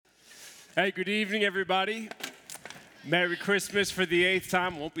Hey, good evening, everybody. Merry Christmas for the 8th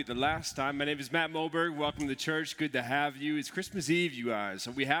time. Won't be the last time. My name is Matt Moberg. Welcome to the church. Good to have you. It's Christmas Eve, you guys.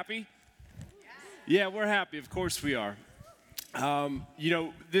 Are we happy? Yeah, we're happy. Of course we are.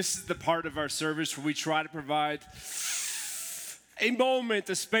 This is the part of our service where we try to provide a moment,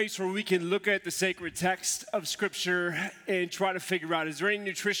 a space where we can look at the sacred text of Scripture and try to figure out, is there any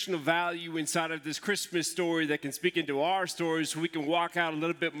nutritional value inside of this Christmas story that can speak into our stories so we can walk out a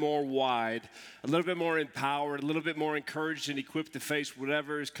little bit more wide, a little bit more empowered, a little bit more encouraged and equipped to face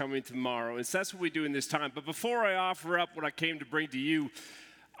whatever is coming tomorrow. And so that's what we do in this time. But before I offer up what I came to bring to you,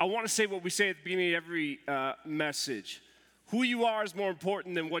 I want to say what we say at the beginning of every message. Who you are is more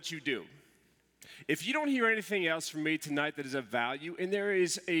important than what you do. If you don't hear anything else from me tonight that is of value, and there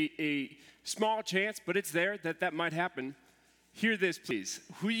is a small chance, but it's there, that might happen, hear this, please.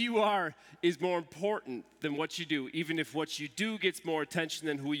 Who you are is more important than what you do, even if what you do gets more attention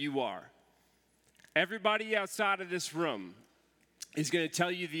than who you are. Everybody outside of this room is going to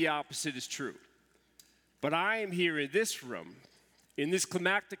tell you the opposite is true. But I am here in this room, in this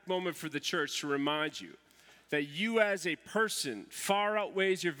climactic moment for the church, to remind you that you as a person far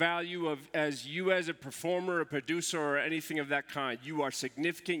outweighs your value as you as a performer, a producer, or anything of that kind. You are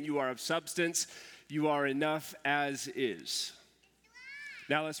significant, you are of substance, you are enough as is.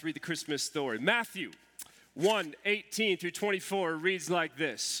 Now let's read the Christmas story. Matthew 1:18 through 24 reads like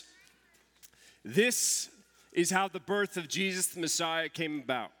this. This is how the birth of Jesus the Messiah came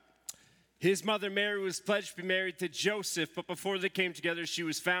about. His mother Mary was pledged to be married to Joseph, but before they came together, she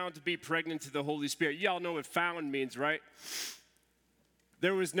was found to be pregnant to the Holy Spirit. Y'all know what found means, right?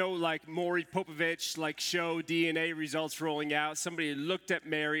 There was no like Maury Popovich show DNA results rolling out. Somebody looked at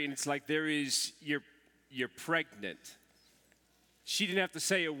Mary and it's like, you're pregnant. She didn't have to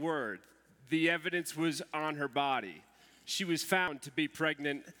say a word. The evidence was on her body. She was found to be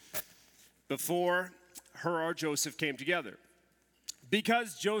pregnant before her or Joseph came together.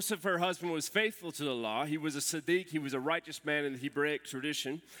 Because Joseph, her husband, was faithful to the law, he was a Siddiq, he was a righteous man in the Hebraic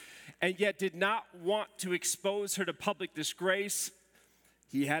tradition, and yet did not want to expose her to public disgrace,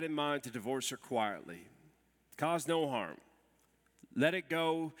 he had in mind to divorce her quietly. Cause no harm. Let it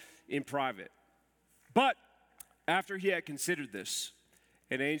go in private. But after he had considered this,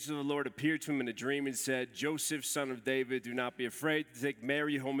 an angel of the Lord appeared to him in a dream and said, Joseph, son of David, do not be afraid to take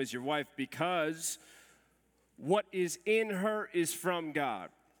Mary home as your wife, because what is in her is from God.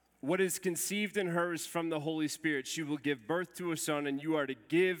 What is conceived in her is from the Holy Spirit. She will give birth to a son, and you are to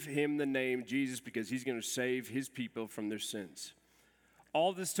give him the name Jesus, because he's going to save his people from their sins.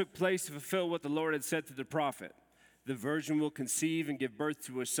 All this took place to fulfill what the Lord had said to the prophet. The virgin will conceive and give birth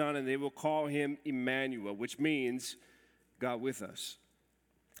to a son, and they will call him Emmanuel, which means God with us.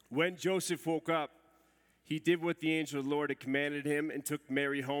 When Joseph woke up, he did what the angel of the Lord had commanded him and took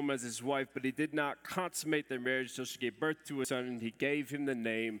Mary home as his wife, but he did not consummate their marriage until she gave birth to a son, and he gave him the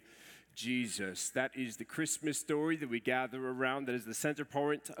name Jesus. That is the Christmas story that we gather around. That is the center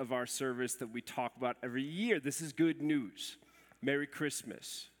point of our service that we talk about every year. This is good news. Merry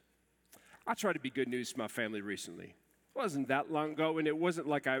Christmas. I tried to be good news to my family recently. It wasn't that long ago, and it wasn't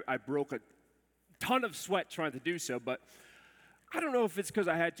like I broke a ton of sweat trying to do so, but I don't know if it's because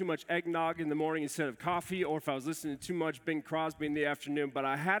I had too much eggnog in the morning instead of coffee, or if I was listening to too much Bing Crosby in the afternoon, but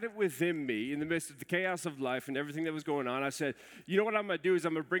I had it within me in the midst of the chaos of life and everything that was going on. I said, you know what I'm going to do is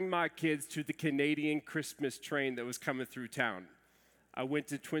I'm going to bring my kids to the Canadian Christmas train that was coming through town. I went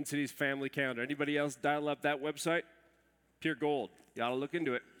to Twin Cities Family Calendar. Anybody else dial up that website? Pure gold. You ought to look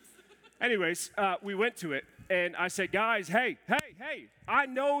into it. Anyways, we went to it, and I said, guys, hey, I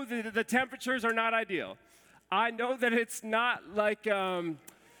know that the temperatures are not ideal. I know that it's not like,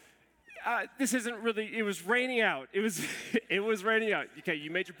 this isn't really, it was raining out. It was raining out. Okay, you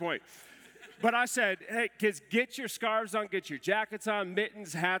made your point. But I said, hey, kids, get your scarves on, get your jackets on,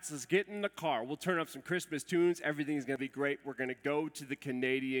 mittens, hats, let's get in the car. We'll turn up some Christmas tunes. Everything's going to be great. We're going to go to the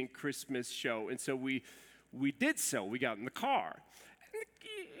Canadian Christmas show. And so we did so. We got in the car.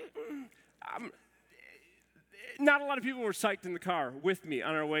 Not a lot of people were psyched in the car with me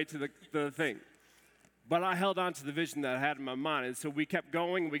on our way to the thing. But I held on to the vision that I had in my mind. And so we kept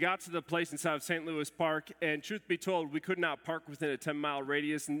going. We got to the place inside of St. Louis Park. And truth be told, we could not park within a 10-mile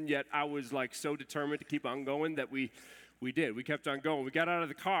radius. And yet I was so determined to keep on going that we did. We kept on going. We got out of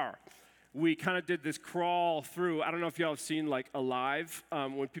the car. We kind of did this crawl through. I don't know if y'all have seen Alive,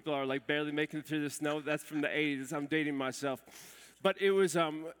 when people are barely making it through the snow. That's from the 80s. I'm dating myself. But it was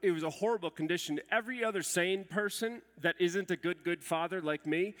a horrible condition. Every other sane person that isn't a good father like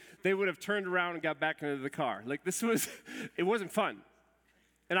me, they would have turned around and got back into the car. It wasn't fun.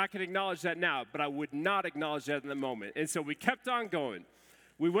 And I can acknowledge that now, but I would not acknowledge that in the moment. And so we kept on going.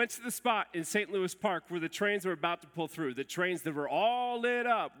 We went to the spot in St. Louis Park where the trains were about to pull through, the trains that were all lit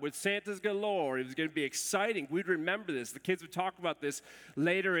up with Santas galore. It was going to be exciting. We'd remember this. The kids would talk about this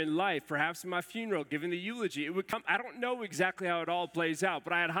later in life, perhaps in my funeral, giving the eulogy. It would come. I don't know exactly how it all plays out,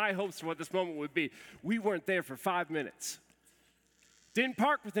 but I had high hopes for what this moment would be. We weren't there for 5 minutes. Didn't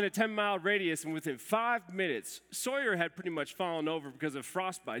park within a 10-mile radius, and within 5 minutes, Sawyer had pretty much fallen over because of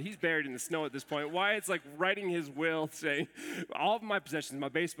frostbite. He's buried in the snow at this point. Wyatt's like writing his will, saying, all of my possessions, my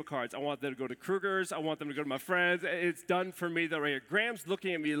baseball cards, I want them to go to Kruger's. I want them to go to my friends. It's done for me. They're right here. Graham's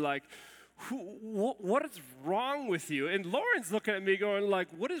looking at me like, what is wrong with you? And Lauren's looking at me going like,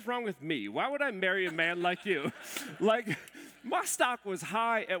 what is wrong with me? Why would I marry a man like you? Like, my stock was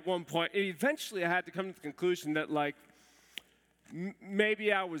high at one point, and eventually I had to come to the conclusion that like,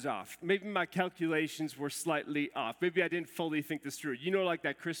 maybe I was off. Maybe my calculations were slightly off. Maybe I didn't fully think this through. You know, like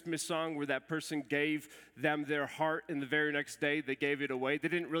that Christmas song where that person gave them their heart and the very next day they gave it away? They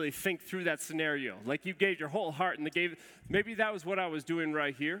didn't really think through that scenario. Like you gave your whole heart and they gave it. Maybe that was what I was doing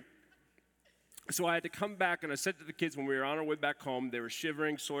right here. So I had to come back and I said to the kids when we were on our way back home, they were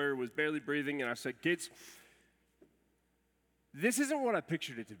shivering, Sawyer was barely breathing, and I said, kids, this isn't what I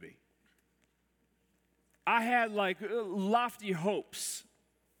pictured it to be. I had like lofty hopes,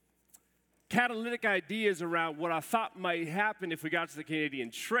 catalytic ideas around what I thought might happen if we got to the Canadian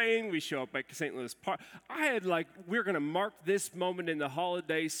train, we show up at St. Louis Park. I had like, we're going to mark this moment in the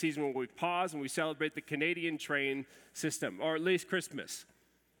holiday season when we pause and we celebrate the Canadian train system, or at least Christmas.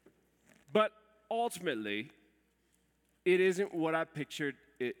 But ultimately, it isn't what I pictured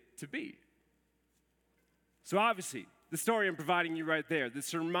it to be. So obviously, the story I'm providing you right there, the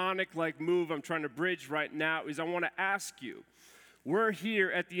sermonic move I'm trying to bridge right now is I want to ask you, we're here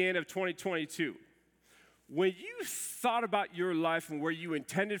at the end of 2022. When you thought about your life and where you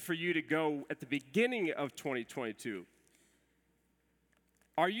intended for you to go at the beginning of 2022,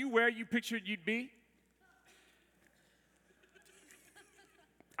 are you where you pictured you'd be?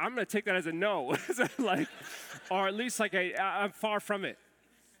 I'm going to take that as a no, or at least I'm far from it.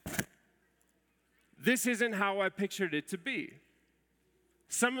 This isn't how I pictured it to be.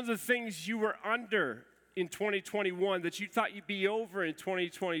 Some of the things you were under in 2021 that you thought you'd be over in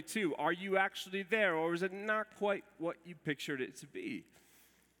 2022, are you actually there, or is it not quite what you pictured it to be?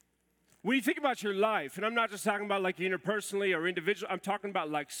 When you think about your life, and I'm not just talking about interpersonally or individually, I'm talking about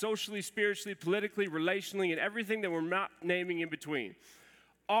socially, spiritually, politically, relationally, and everything that we're not naming in between.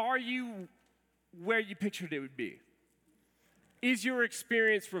 Are you where you pictured it would be? Is your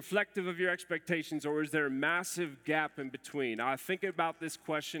experience reflective of your expectations, or is there a massive gap in between? I think about this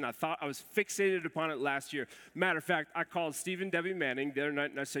question. I thought I was fixated upon it last year. Matter of fact, I called Steve and Debbie Manning the other night,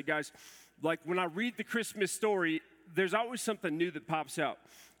 and I said, guys, when I read the Christmas story, there's always something new that pops out.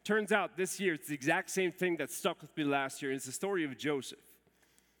 Turns out this year, it's the exact same thing that stuck with me last year, and it's the story of Joseph.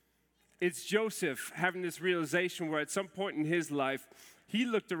 It's Joseph having this realization where at some point in his life, he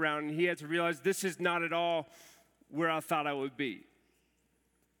looked around and he had to realize this is not at all where I thought I would be.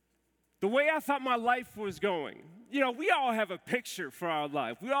 The way I thought my life was going. We all have a picture for our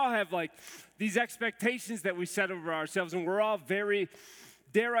life. We all have these expectations that we set over ourselves, and we're all very,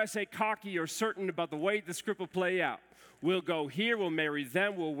 dare I say, cocky or certain about the way the script will play out. We'll go here, we'll marry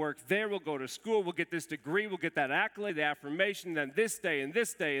them, we'll work there, we'll go to school, we'll get this degree, we'll get that accolade, the affirmation, then this day, and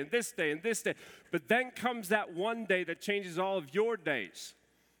this day, and this day, and this day. But then comes that one day that changes all of your days.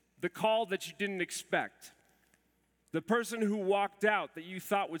 The call that you didn't expect. The person who walked out that you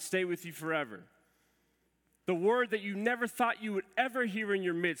thought would stay with you forever. The word that you never thought you would ever hear in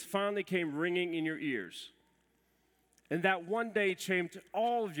your midst finally came ringing in your ears. And that one day changed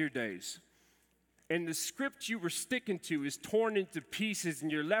all of your days. And the script you were sticking to is torn into pieces,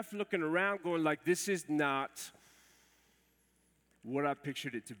 and you're left looking around going this is not what I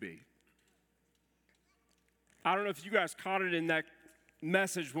pictured it to be. I don't know if you guys caught it in that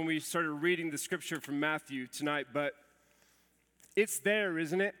message when we started reading the scripture from Matthew tonight, but it's there,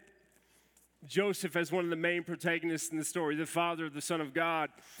 isn't it? Joseph, as one of the main protagonists in the story, the father of the Son of God,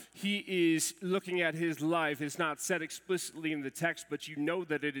 he is looking at his life. It's not said explicitly in the text, but you know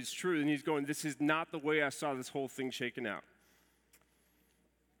that it is true. And he's going, this is not the way I saw this whole thing shaken out.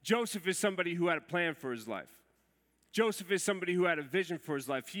 Joseph is somebody who had a plan for his life. Joseph is somebody who had a vision for his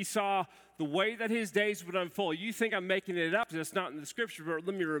life. He saw the way that his days would unfold. You think I'm making it up, that's not in the scripture, but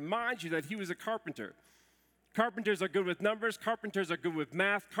let me remind you that he was a carpenter. Carpenters are good with numbers. Carpenters are good with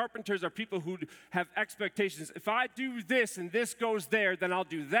math. Carpenters are people who have expectations. If I do this and this goes there, then I'll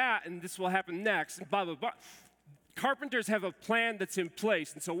do that and this will happen next, and blah, blah, blah. Carpenters have a plan that's in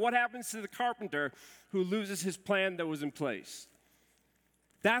place. And so what happens to the carpenter who loses his plan that was in place?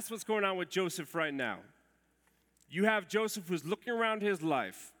 That's what's going on with Joseph right now. You have Joseph who's looking around his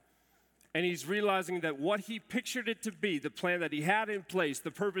life, and he's realizing that what he pictured it to be, the plan that he had in place,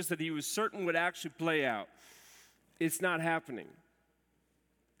 the purpose that he was certain would actually play out, it's not happening.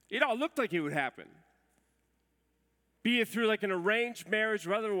 It all looked like it would happen. Be it through like an arranged marriage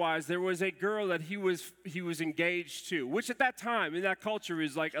or otherwise, there was a girl that he was engaged to, which at that time, in that culture,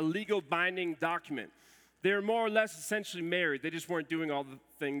 is like a legal binding document. They were more or less essentially married. They just weren't doing all the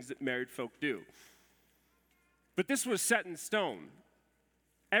things that married folk do. But this was set in stone.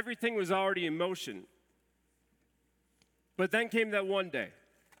 Everything was already in motion. But then came that one day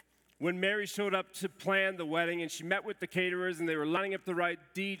when Mary showed up to plan the wedding, and she met with the caterers, and they were lining up the right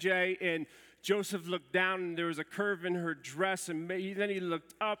DJ, and Joseph looked down, and there was a curve in her dress, and then he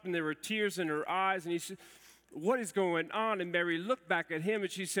looked up, and there were tears in her eyes, and he said, "What is going on?" And Mary looked back at him,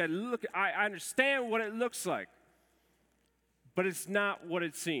 and she said, "Look, I understand what it looks like, but it's not what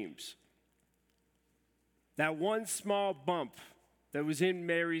it seems." That one small bump that was in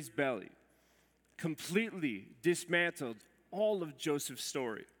Mary's belly completely dismantled all of Joseph's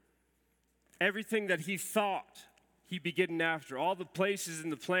story. Everything that he thought he'd be getting after, all the places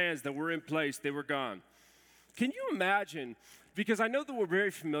and the plans that were in place, they were gone. Can you imagine? Because I know that we're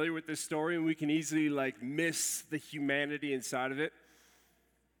very familiar with this story and we can easily miss the humanity inside of it.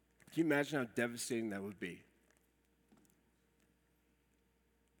 Can you imagine how devastating that would be?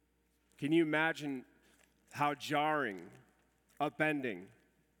 Can you imagine how jarring, upending,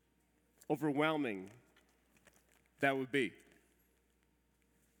 overwhelming that would be?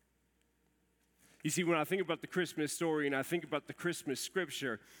 You see, when I think about the Christmas story and I think about the Christmas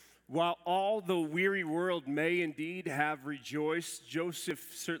scripture, while all the weary world may indeed have rejoiced,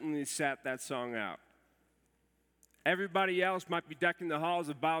 Joseph certainly sat that song out. Everybody else might be decking the halls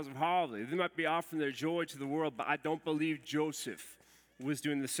with boughs of holly. They might be offering their joy to the world, but I don't believe Joseph was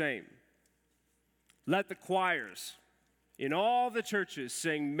doing the same. Let the choirs in all the churches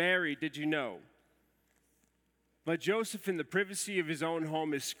sing, "Mary, did you know?" But Joseph, in the privacy of his own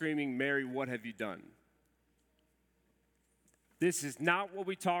home, is screaming, "Mary, what have you done?" This is not what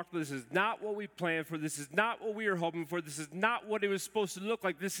we talked about. This is not what we planned for. This is not what we were hoping for. This is not what it was supposed to look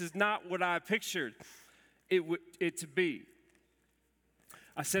like. This is not what I pictured it to be.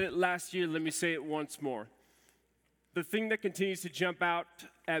 I said it last year. Let me say it once more. The thing that continues to jump out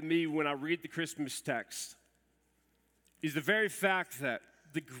at me when I read the Christmas text is the very fact that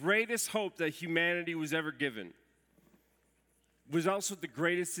the greatest hope that humanity was ever given was also the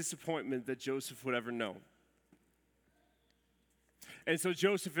greatest disappointment that Joseph would ever know. And so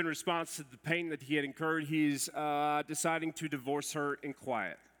Joseph, in response to the pain that he had incurred, he's deciding to divorce her in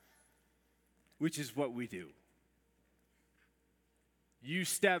quiet, which is what we do. You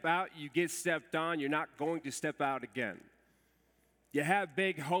step out, you get stepped on, you're not going to step out again. You have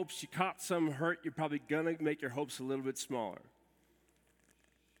big hopes, you caught some hurt, you're probably going to make your hopes a little bit smaller.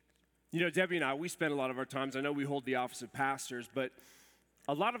 You know, Debbie and I, we spend a lot of our times, I know we hold the office of pastors, but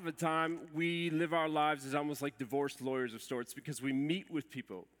a lot of the time we live our lives as almost like divorced lawyers of sorts because we meet with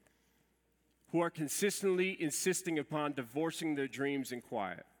people who are consistently insisting upon divorcing their dreams in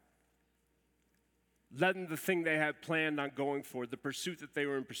quiet. Letting the thing they had planned on going for, the pursuit that they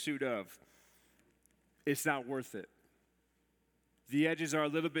were in pursuit of, it's not worth it. The edges are a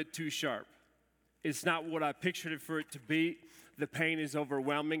little bit too sharp. It's not what I pictured it for it to be. The pain is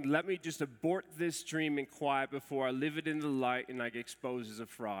overwhelming. Let me just abort this dream in quiet before I live it in the light and I get exposed as a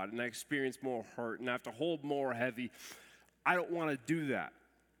fraud and I experience more hurt and I have to hold more heavy. I don't want to do that.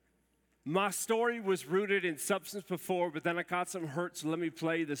 My story was rooted in substance before, but then I caught some hurt, so let me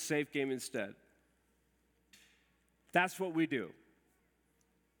play the safe game instead. That's what we do.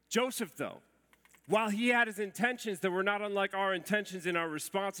 Joseph, though, while he had his intentions that were not unlike our intentions in our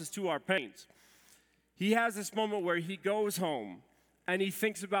responses to our pains, he has this moment where he goes home and he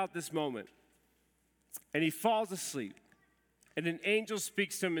thinks about this moment and he falls asleep. And an angel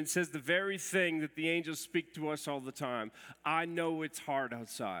speaks to him and says the very thing that the angels speak to us all the time. I know it's hard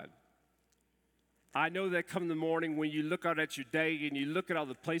outside. I know that come the morning when you look out at your day and you look at all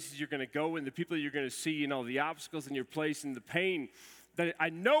the places you're going to go and the people you're going to see and all the obstacles in your place and the pain, that I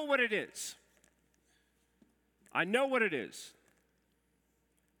know what it is. I know what it is.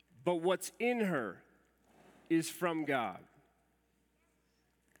 But what's in her is from God.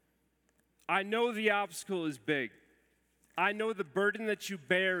 I know the obstacle is big. I know the burden that you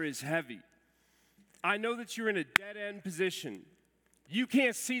bear is heavy. I know that you're in a dead-end position. You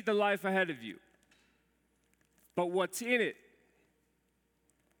can't see the life ahead of you. But what's in it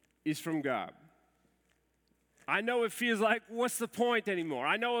is from God. I know it feels like, what's the point anymore?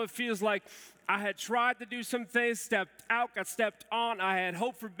 I know it feels like I had tried to do some things, stepped out, got stepped on. I had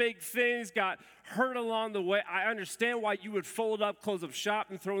hoped for big things, got hurt along the way. I understand why you would fold up, close up shop,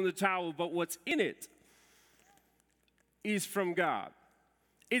 and throw in the towel, but what's in it is from God.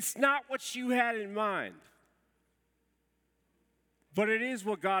 It's not what you had in mind, but it is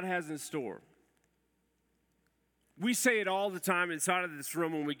what God has in store. We say it all the time inside of this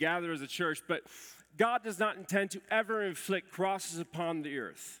room when we gather as a church, but God does not intend to ever inflict crosses upon the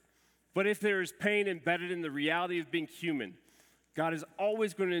earth. But if there is pain embedded in the reality of being human, God is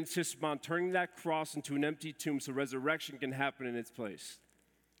always going to insist upon turning that cross into an empty tomb so resurrection can happen in its place.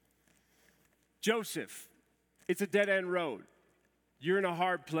 Joseph, it's a dead-end road. You're in a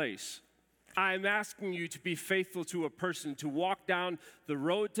hard place. I am asking you to be faithful to a person, to walk down the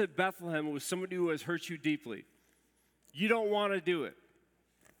road to Bethlehem with somebody who has hurt you deeply. You don't want to do it.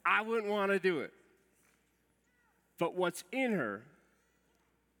 I wouldn't want to do it. But what's in her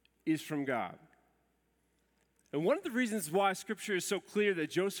is from God. And one of the reasons why Scripture is so clear that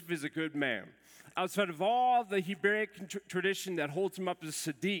Joseph is a good man, outside of all the Hebraic tradition that holds him up as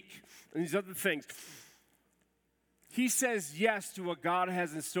Sadiq and these other things, he says yes to what God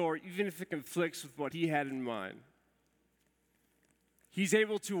has in store, even if it conflicts with what he had in mind. He's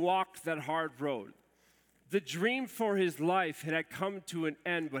able to walk that hard road. The dream for his life had come to an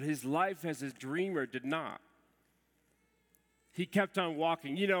end, but his life as a dreamer did not. He kept on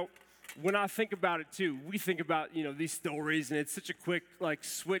walking. You know, when I think about it too, we think about, these stories, and it's such a quick,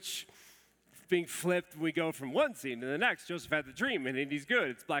 switch being flipped. We go from one scene to the next. Joseph had the dream, and he's good.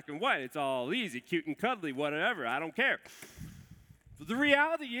 It's black and white. It's all easy, cute and cuddly, whatever. I don't care. But the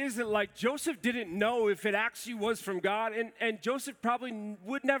reality is that, Joseph didn't know if it actually was from God, and Joseph probably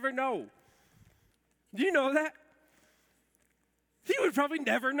would never know. Do you know that? He would probably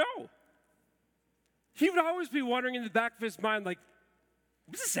never know. He would always be wondering in the back of his mind, was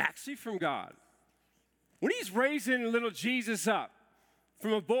this actually from God? When he's raising little Jesus up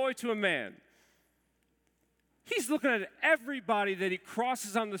from a boy to a man, he's looking at everybody that he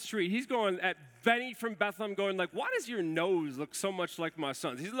crosses on the street. He's going at Benny from Bethlehem going why does your nose look so much like my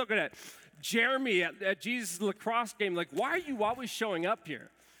son's? He's looking at Jeremy at Jesus' lacrosse game why are you always showing up here?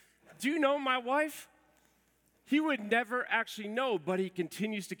 Do you know my wife? He would never actually know, but he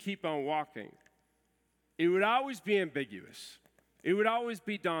continues to keep on walking. It would always be ambiguous. It would always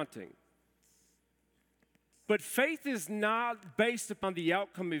be daunting. But faith is not based upon the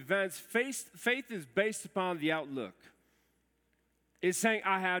outcome events. Faith is based upon the outlook. It's saying,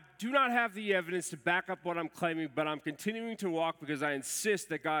 do not have the evidence to back up what I'm claiming, but I'm continuing to walk because I insist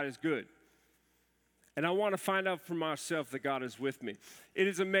that God is good. And I want to find out for myself that God is with me. It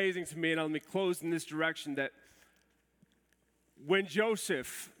is amazing to me, and let me close in this direction, that when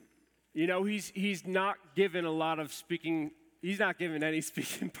Joseph, he's not given a lot of speaking, he's not given any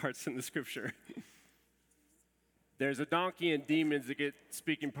speaking parts in the Scripture. There's a donkey and demons that get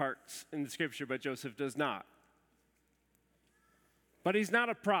speaking parts in the Scripture, but Joseph does not. But he's not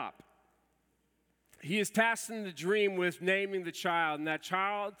a prop. He is tasked in the dream with naming the child, and that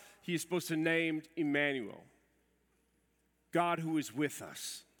child he is supposed to name Emmanuel, God who is with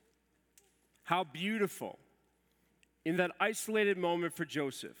us. How beautiful in that isolated moment for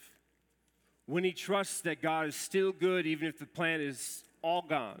Joseph, when he trusts that God is still good even if the plan is all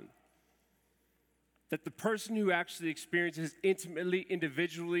gone, that the person who actually experiences intimately,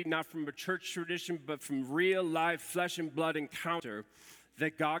 individually, not from a church tradition, but from real life, flesh and blood encounter,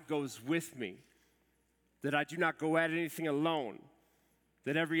 that God goes with me, that I do not go at anything alone,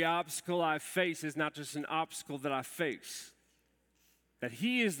 that every obstacle I face is not just an obstacle that I face, that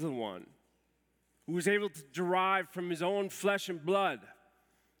he is the one who is able to derive from his own flesh and blood,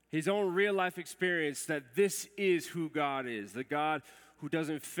 his own real life experience, that this is who God is, the God who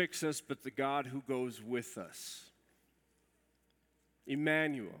doesn't fix us, but the God who goes with us.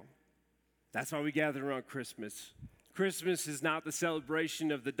 Emmanuel. That's why we gather around Christmas. Christmas is not the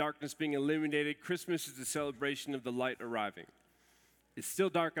celebration of the darkness being eliminated. Christmas is the celebration of the light arriving. It's still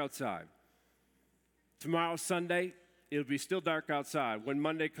dark outside. Tomorrow, Sunday, it'll be still dark outside. When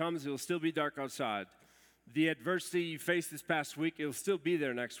Monday comes, it'll still be dark outside. The adversity you faced this past week, it'll still be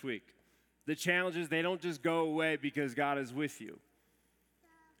there next week. The challenges, they don't just go away because God is with you.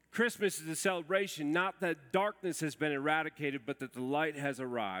 Christmas is a celebration, not that darkness has been eradicated, but that the light has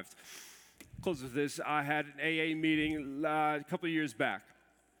arrived. Close with this. I had an AA meeting a couple of years back.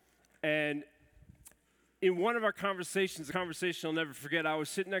 And in one of our conversations, a conversation I'll never forget, I was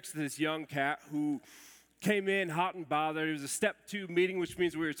sitting next to this young cat who came in hot and bothered. It was a step 2 meeting, which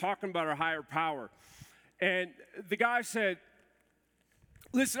means we were talking about our higher power. And the guy said,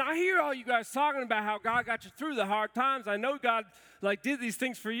 Listen, I hear all you guys talking about how God got you through the hard times. I know God did these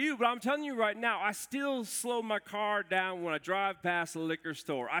things for you, but I'm telling you right now, I still slow my car down when I drive past a liquor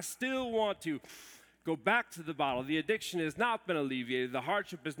store. I still want to go back to the bottle. The addiction has not been alleviated. The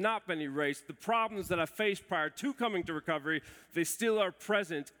hardship has not been erased. The problems that I faced prior to coming to recovery, they still are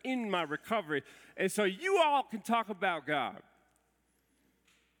present in my recovery. And so you all can talk about God,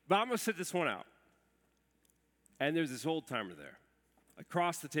 but I'm going to sit this one out. And there's this old timer there,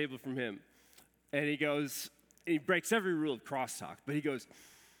 across the table from him. And he breaks every rule of crosstalk, but he goes,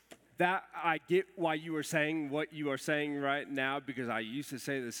 that I get why you are saying what you are saying right now, because I used to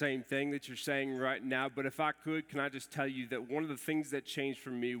say the same thing that you're saying right now, but if I could, can I just tell you that one of the things that changed for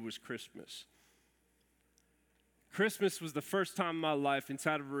me was Christmas. Christmas was the first time in my life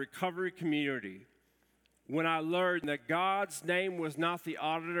inside of a recovery community when I learned that God's name was not the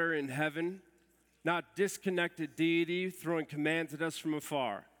auditor in heaven, not disconnected deity throwing commands at us from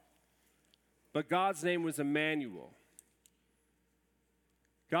afar, but God's name was Emmanuel.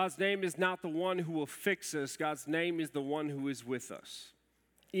 God's name is not the one who will fix us. God's name is the one who is with us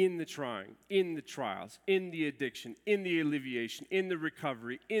in the trying, in the trials, in the addiction, in the alleviation, in the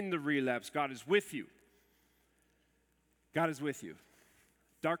recovery, in the relapse. God is with you. God is with you.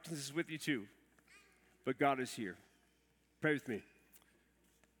 Darkness is with you too, but God is here. Pray with me.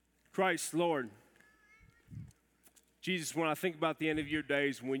 Christ, Lord, Jesus, when I think about the end of your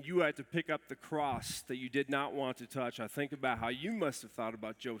days, when you had to pick up the cross that you did not want to touch, I think about how you must have thought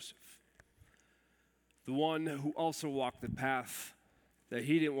about Joseph, the one who also walked the path that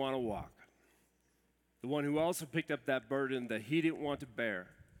he didn't want to walk, the one who also picked up that burden that he didn't want to bear.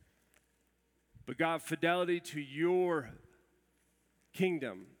 But God, fidelity to your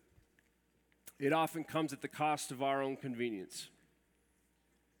kingdom, it often comes at the cost of our own convenience.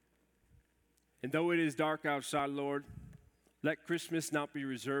 And though it is dark outside, Lord, let Christmas not be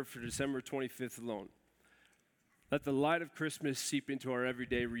reserved for December 25th alone. Let the light of Christmas seep into our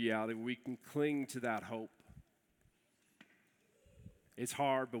everyday reality. We can cling to that hope. It's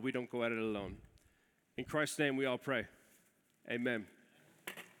hard, but we don't go at it alone. In Christ's name we all pray. Amen.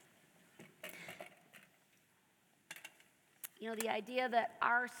 You know, the idea that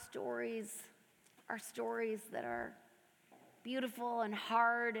our stories are stories that are beautiful and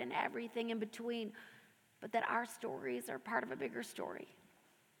hard and everything in between, but that our stories are part of a bigger story.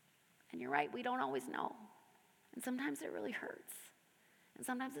 And you're right, we don't always know. And sometimes it really hurts. And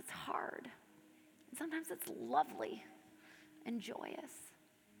sometimes it's hard. And sometimes it's lovely and joyous.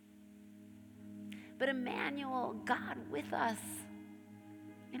 But Emmanuel, God with us,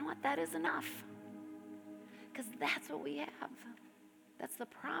 you know what? That is enough. Because that's what we have. That's the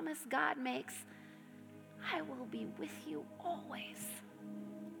promise God makes. I will be with you always.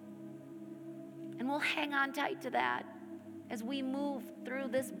 And we'll hang on tight to that as we move through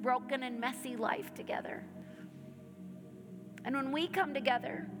this broken and messy life together. And when we come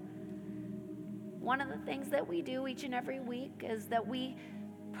together, one of the things that we do each and every week is that we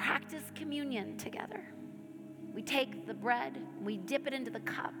practice communion together. We take the bread, we dip it into the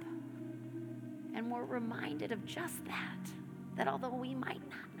cup, and we're reminded of just that although we might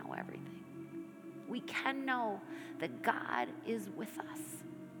not know everything, we can know that God is with us.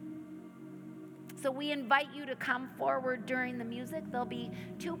 So we invite you to come forward during the music. There'll be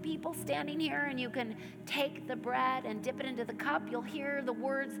two people standing here, and you can take the bread and dip it into the cup. You'll hear the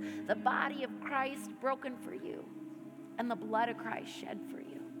words, the body of Christ broken for you, and the blood of Christ shed for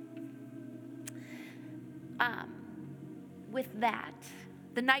you. With that,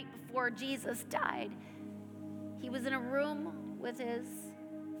 the night before Jesus died, he was in a room with his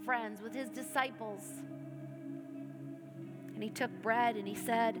friends, with his disciples. And he took bread and he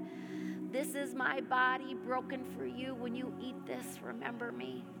said, "This is my body broken for you. When you eat this, remember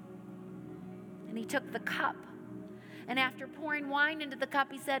me." And he took the cup. And after pouring wine into the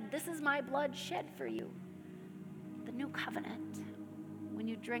cup, he said, "This is my blood shed for you, the new covenant. When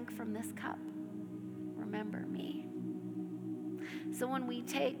you drink from this cup, remember me." So when we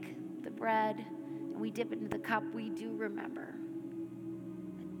take the bread and we dip it into the cup, we do remember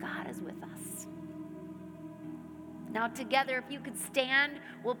that God is with us. Now together, if you could stand,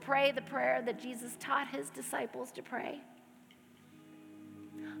 we'll pray the prayer that Jesus taught his disciples to pray.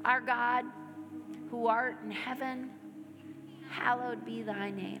 Our God, who art in heaven, hallowed be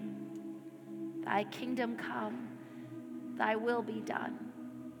thy name. Thy kingdom come, thy will be done,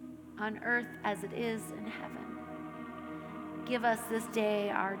 on earth as it is in heaven. Give us this day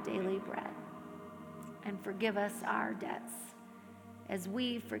our daily bread, and forgive us our debts, as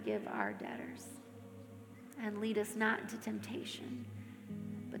we forgive our debtors. And lead us not into temptation,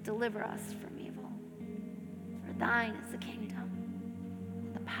 but deliver us from evil. For thine is the kingdom,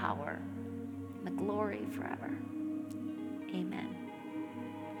 power, and the glory forever. Amen.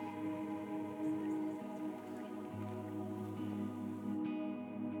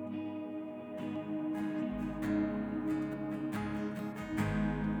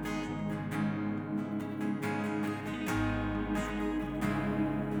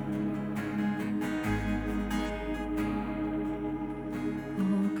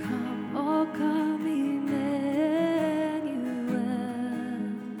 Oh come, Emmanuel,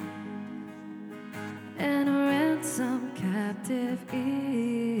 and ransom captive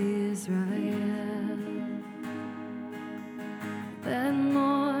Israel that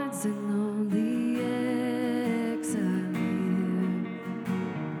mourns in lonely exile here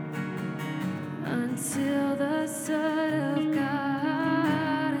until the Son of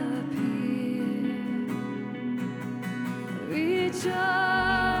God appear.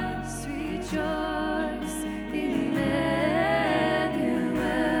 Rejoice, rejoice, Emmanuel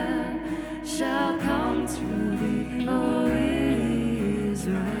shall come to thee, O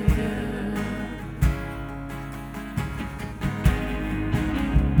Israel.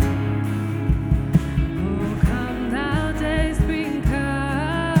 Oh, come thou days, bring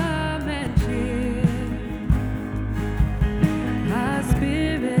come and cheer.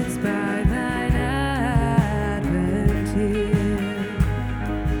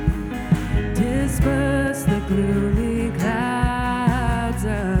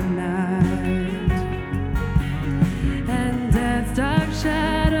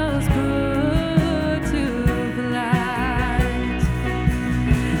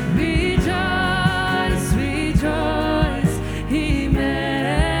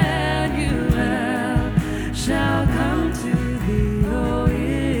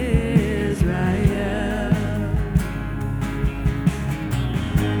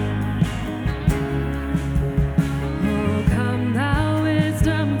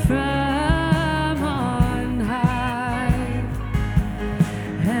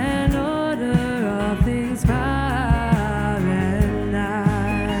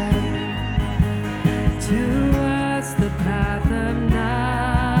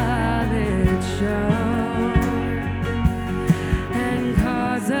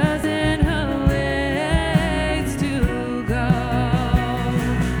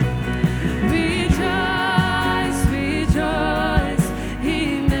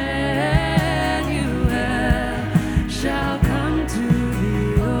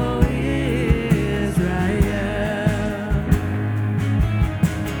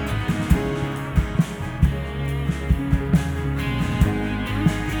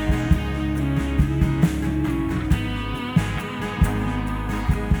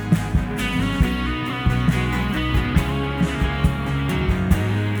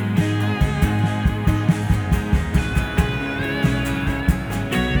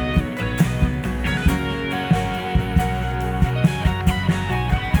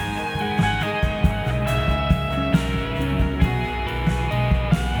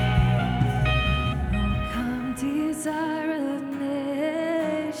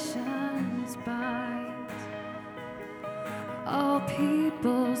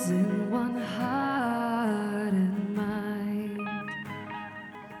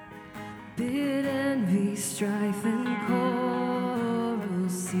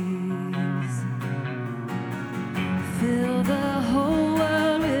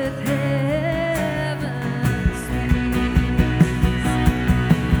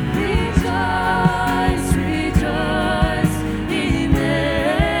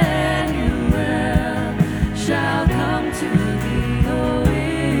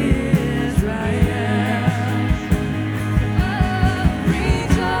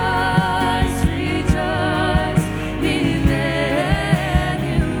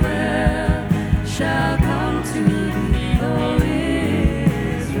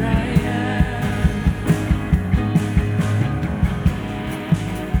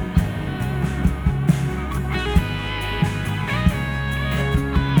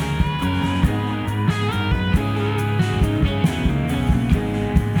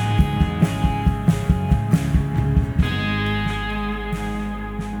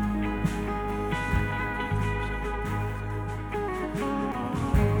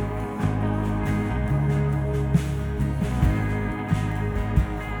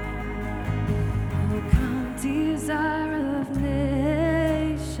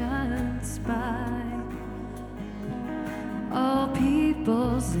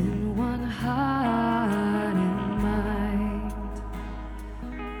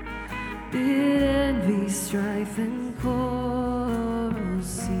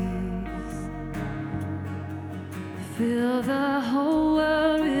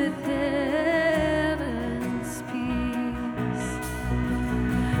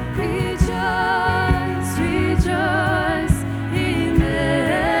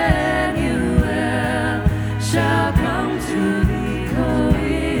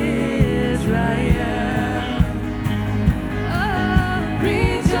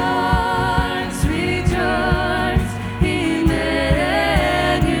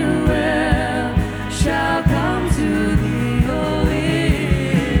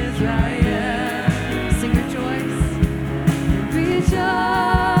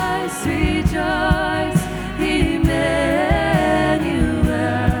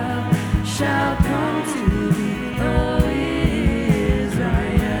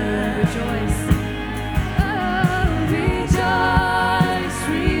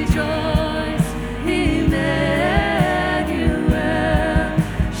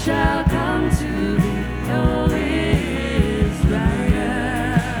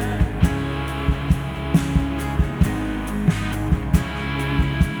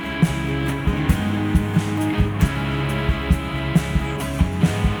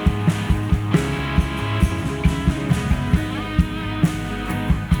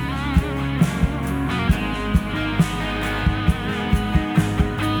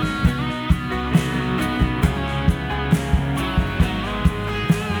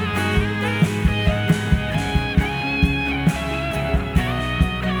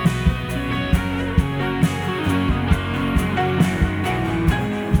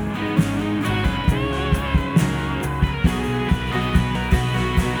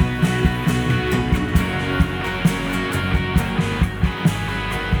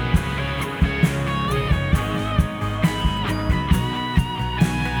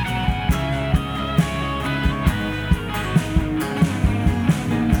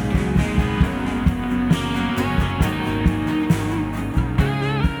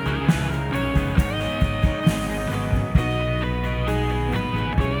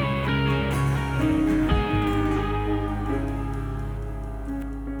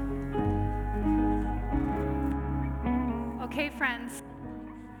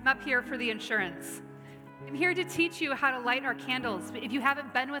 I'm up here for the insurance. I'm here to teach you how to light our candles. If you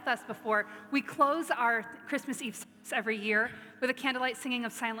haven't been with us before, we close our Christmas Eve service every year with a candlelight singing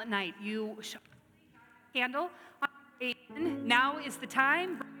of Silent Night. You show a candle on your way in. Now is the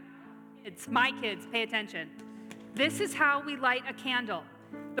time. Kids, my kids, pay attention. This is how we light a candle.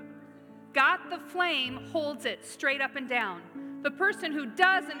 The person who's got the flame holds it straight up and down. The person who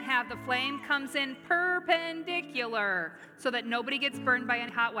doesn't have the flame comes in perpendicular so that nobody gets burned by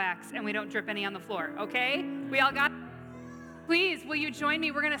any hot wax and we don't drip any on the floor, okay? We all got it? Please, will you join me?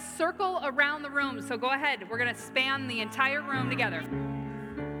 We're gonna circle around the room, so go ahead. We're gonna span the entire room together.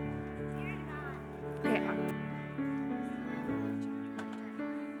 Okay.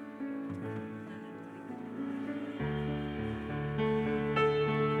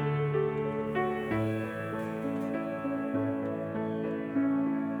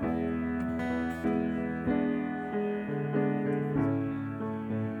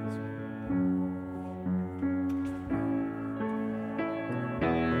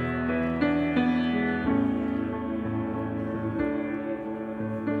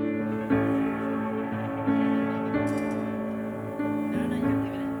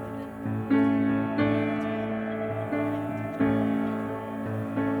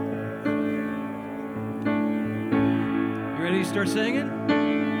 Start singing.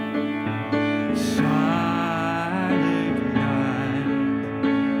 Silent night,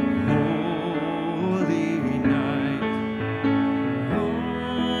 holy night,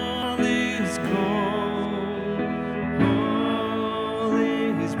 all is calm, all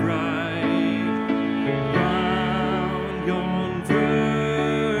is bright, round yon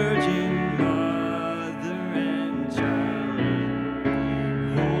virgin mother and child,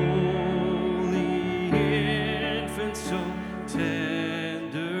 holy infant so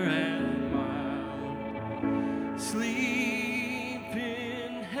tender and mild, sleep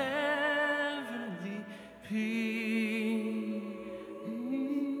in heavenly peace,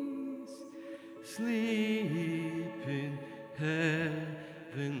 sleep in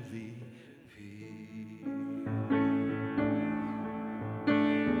heavenly peace.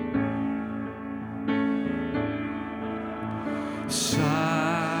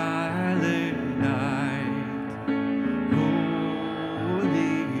 Silent night,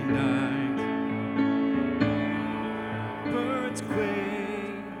 holy night, birds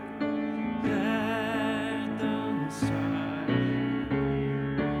quake at the sight.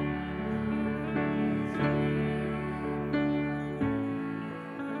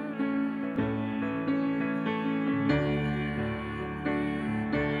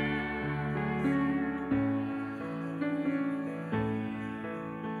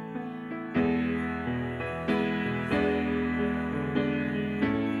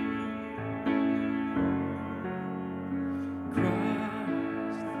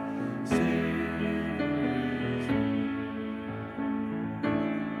 Christ saves.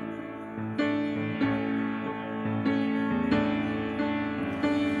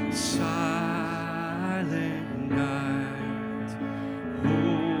 Silent night,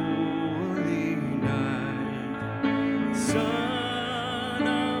 holy night, Son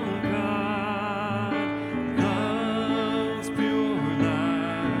of God, love's pure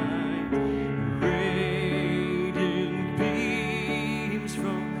light, radiant beams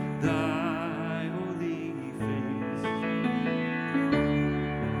from thy holy face.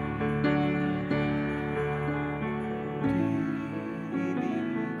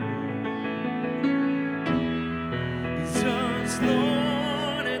 Jesus,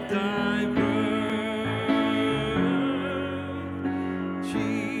 Lord, at thy birth.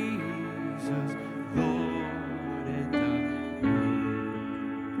 Jesus, Lord, at thy birth.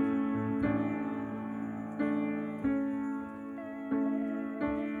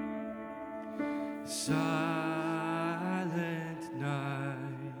 Silent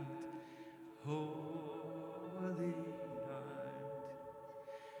night, holy night,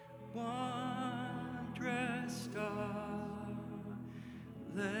 wondrous star,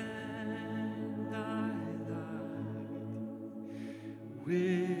 lend thy light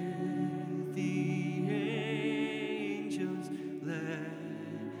with the angels. Let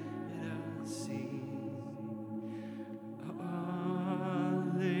us sing,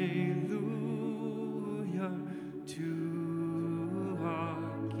 Alleluia to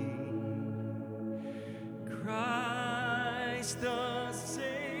our King. Christ the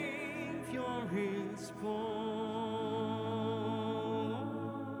Savior is born.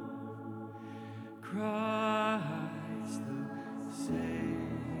 Christ the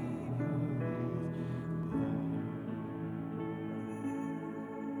Savior is born.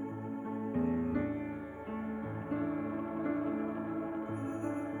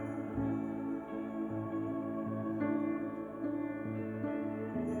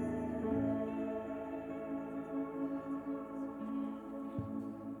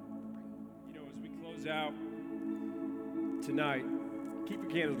 out tonight, keep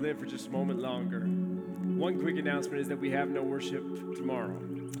your candles lit for just a moment longer. One quick announcement is that we have no worship tomorrow.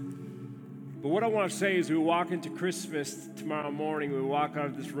 But what I want to say is we walk into Christmas tomorrow morning, we walk out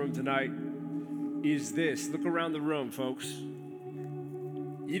of this room tonight, is this. Look around the room, folks.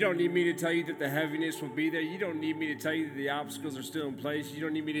 You don't need me to tell you that the heaviness will be there. You don't need me to tell you that the obstacles are still in place. You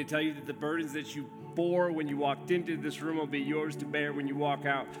don't need me to tell you that the burdens that you bore when you walked into this room will be yours to bear when you walk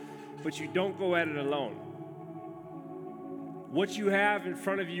out. But you don't go at it alone. What you have in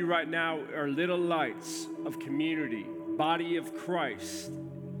front of you right now are little lights of community, body of Christ.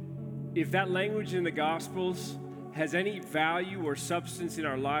 If that language in the Gospels has any value or substance in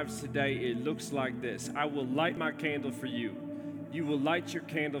our lives today, it looks like this. I will light my candle for you. You will light your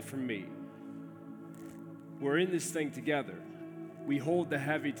candle for me. We're in this thing together. We hold the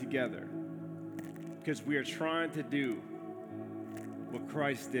heavy together because we are trying to do what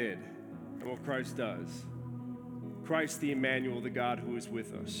Christ did and what Christ does. Christ the Emmanuel, the God who is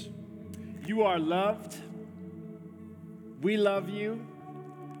with us. You are loved. We love you.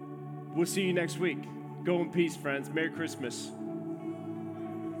 We'll see you next week. Go in peace, friends. Merry Christmas.